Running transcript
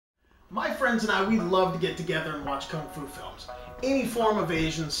My friends and I, we love to get together and watch kung fu films. Any form of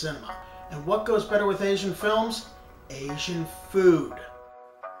Asian cinema. And what goes better with Asian films? Asian food.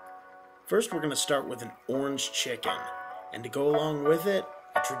 First, we're going to start with an orange chicken. And to go along with it,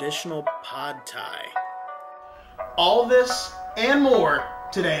 a traditional pad thai. All this and more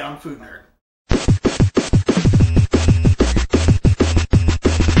today on Food Nerd.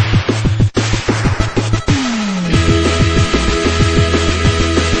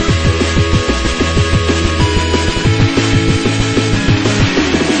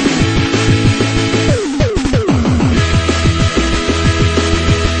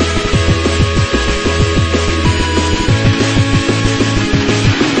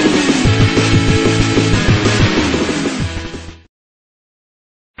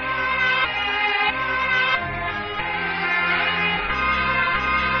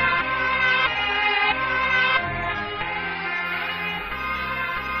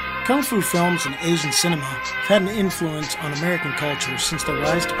 Kung fu films and Asian cinema have had an influence on American culture since their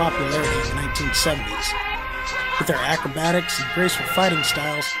rise to popularity in the 1970s. With their acrobatics and graceful fighting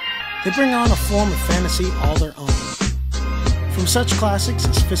styles, they bring on a form of fantasy all their own. From such classics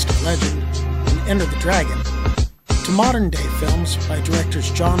as Fist of Legend and Enter the Dragon, to modern-day films by directors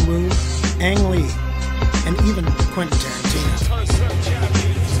John Woo, Ang Lee, and even Quentin Tarantino.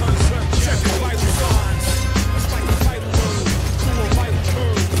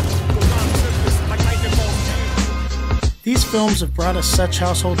 These films have brought us such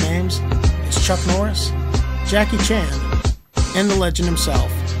household names as Chuck Norris, Jackie Chan, and the legend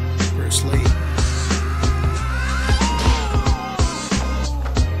himself, Bruce Lee.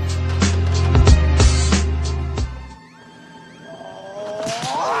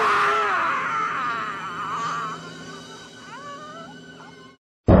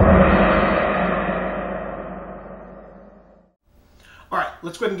 Alright,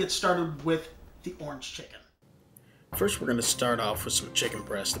 let's go ahead and get started with the orange chicken. First, we're going to start off with some chicken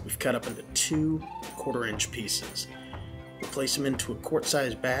breast that we've cut up into 2 1/4-inch pieces. We'll place them into a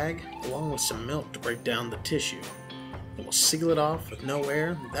quart-sized bag along with some milk to break down the tissue. Then we'll seal it off with no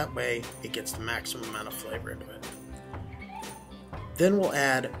air, that way it gets the maximum amount of flavor into it. Then we'll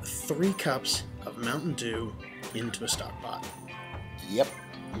add 3 cups of Mountain Dew into a stock pot. Yep,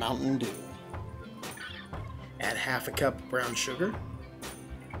 Mountain Dew. Add 1/2 cup of brown sugar,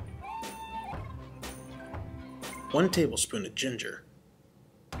 1 tablespoon of ginger,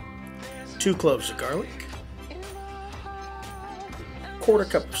 2 cloves of garlic, 1/4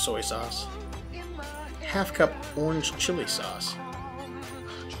 cup of soy sauce, 1/2 cup orange chili sauce,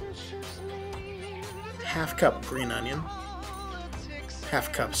 1/2 cup green onion, 1/2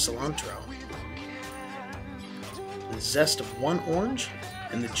 cup cilantro, the zest of 1 orange,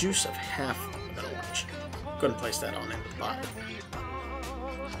 and the juice of 1/2 of an orange. Go ahead and place that on into the pot.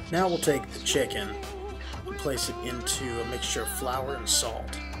 Now we'll take the chicken and place it into a mixture of flour and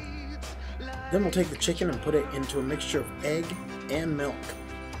salt. Then we'll take the chicken and put it into a mixture of egg and milk.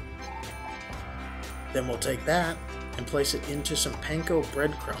 Then we'll take that and place it into some panko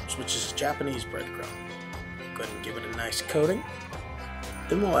breadcrumbs, which is Japanese breadcrumb. Go ahead and give it a nice coating.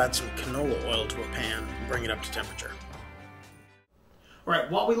 Then we'll add some canola oil to a pan and bring it up to temperature. Alright,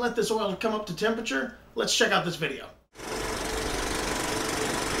 while we let this oil come up to temperature, let's check out this video.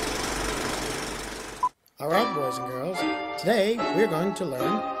 Alright, boys and girls, today we're going to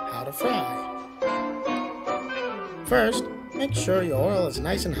learn how to fry. First, make sure your oil is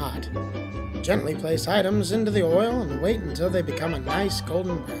nice and hot. Gently place items into the oil and wait until they become a nice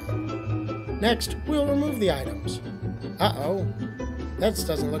golden brown. Next, we'll remove the items. Uh-oh, that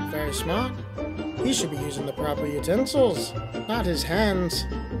doesn't look very smart. He should be using the proper utensils, not his hands.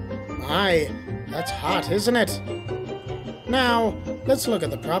 My, that's hot, isn't it? Now, let's look at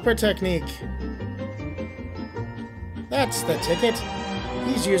the proper technique. That's the ticket.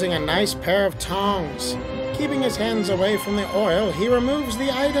 He's using a nice pair of tongs. Keeping his hands away from the oil, he removes the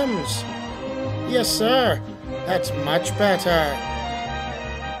items. Yes, sir. That's much better.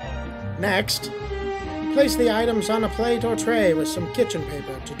 Next, place the items on a plate or tray with some kitchen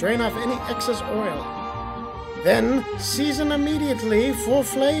paper to drain off any excess oil. Then, season immediately for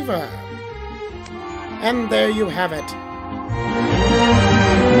flavor. And there you have it.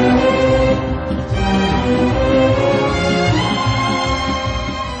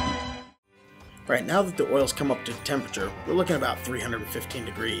 Alright, now that the oil's come up to temperature, we're looking at about 315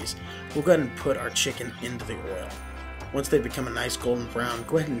 degrees. We'll go ahead and put our chicken into the oil. Once they become a nice golden brown,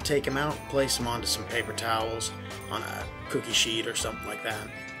 go ahead and take them out, place them onto some paper towels, on a cookie sheet or something like that.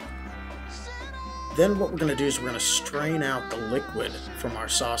 Then what we're going to do is we're going to strain out the liquid from our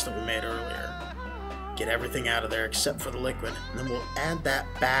sauce that we made earlier. Get everything out of there except for the liquid. And then we'll add that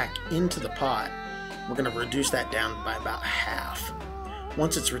back into the pot. We're going to reduce that down by about half.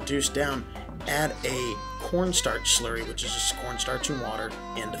 Once it's reduced down, add a cornstarch slurry, which is just cornstarch and water,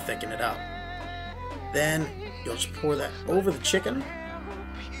 in to thicken it up. Then you'll just pour that over the chicken.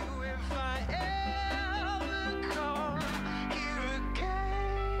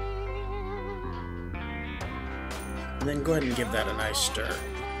 And then go ahead and give that a nice stir.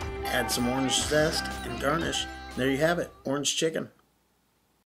 Add some orange zest and garnish. There you have it, orange chicken.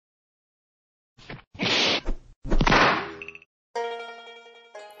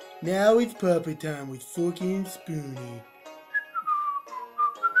 Now it's puppy time with Forky and Spoony.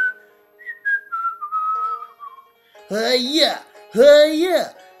 Hi-ya! Hi-ya!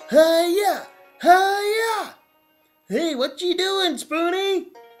 Hi-ya! Hi-ya! Hey, what you doing, Spoony?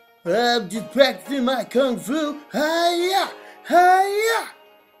 I'm just practicing my kung fu. Hi-ya! Hi-ya!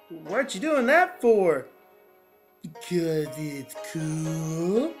 What you doing that for? Because it's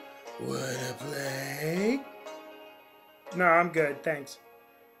cool. Wanna play? No, I'm good, thanks.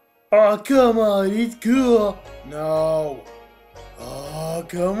 Oh, come on, it's cool. No. Oh,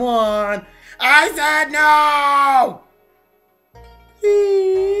 come on. I said no!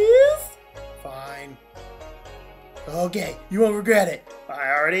 Please? Fine. Okay, you won't regret it.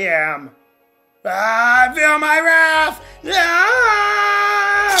 I already am. Ah, I feel my wrath! Ah!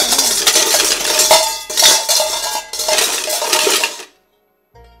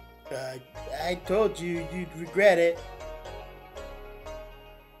 I told you you'd regret it.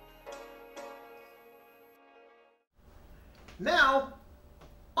 Now,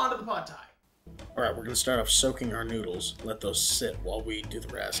 onto the pad thai. Alright, we're going to start off soaking our noodles. Let those sit while we do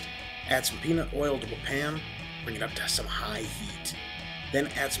the rest. Add some peanut oil to a pan. Bring it up to some high heat. Then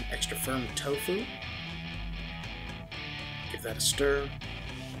add some extra firm tofu. Give that a stir.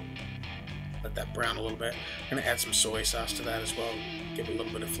 Let that brown a little bit. I'm going to add some soy sauce to that as well. Give it a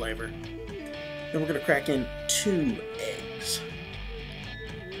little bit of flavor. Then we're going to crack in 2 eggs.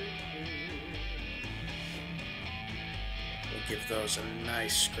 We'll give those a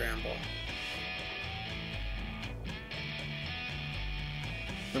nice scramble.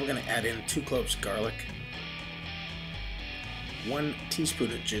 Then we're going to add in 2 cloves of garlic, 1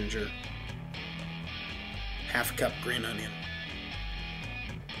 teaspoon of ginger, half a cup green onion,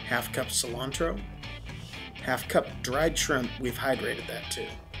 half cup cilantro, half cup dried shrimp. We've hydrated that too.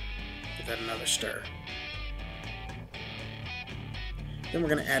 Give that another stir. Then we're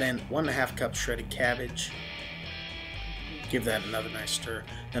going to add in 1.5 cup shredded cabbage. Give that another nice stir.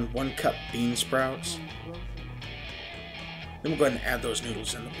 Then 1 cup bean sprouts. Then we'll go ahead and add those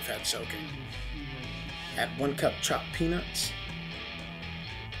noodles in that we've had soaking. Add 1 cup chopped peanuts,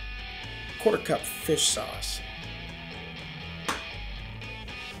 1/4 cup fish sauce,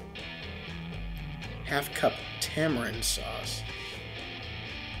 half cup tamarind sauce,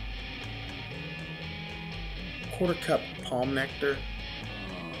 1/4 cup palm nectar,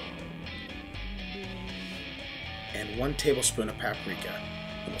 and 1 tablespoon of paprika.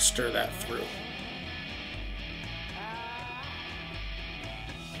 And we'll stir that through.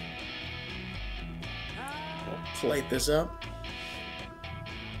 We'll plate this up.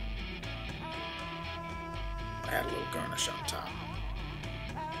 Add a little garnish on top.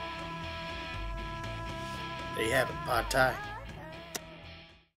 There you have it, pad thai.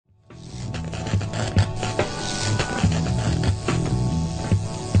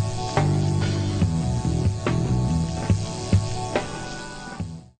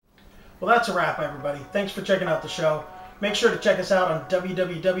 Well, that's a wrap, everybody. Thanks for checking out the show. Make sure to check us out on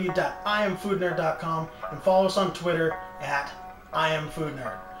www.iamfoodnerd.com and follow us on Twitter at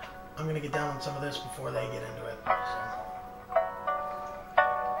iamfoodnerd. I'm going to get down on some of this before they get into it. So.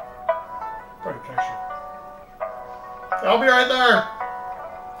 Pretty tasty. I'll be right there.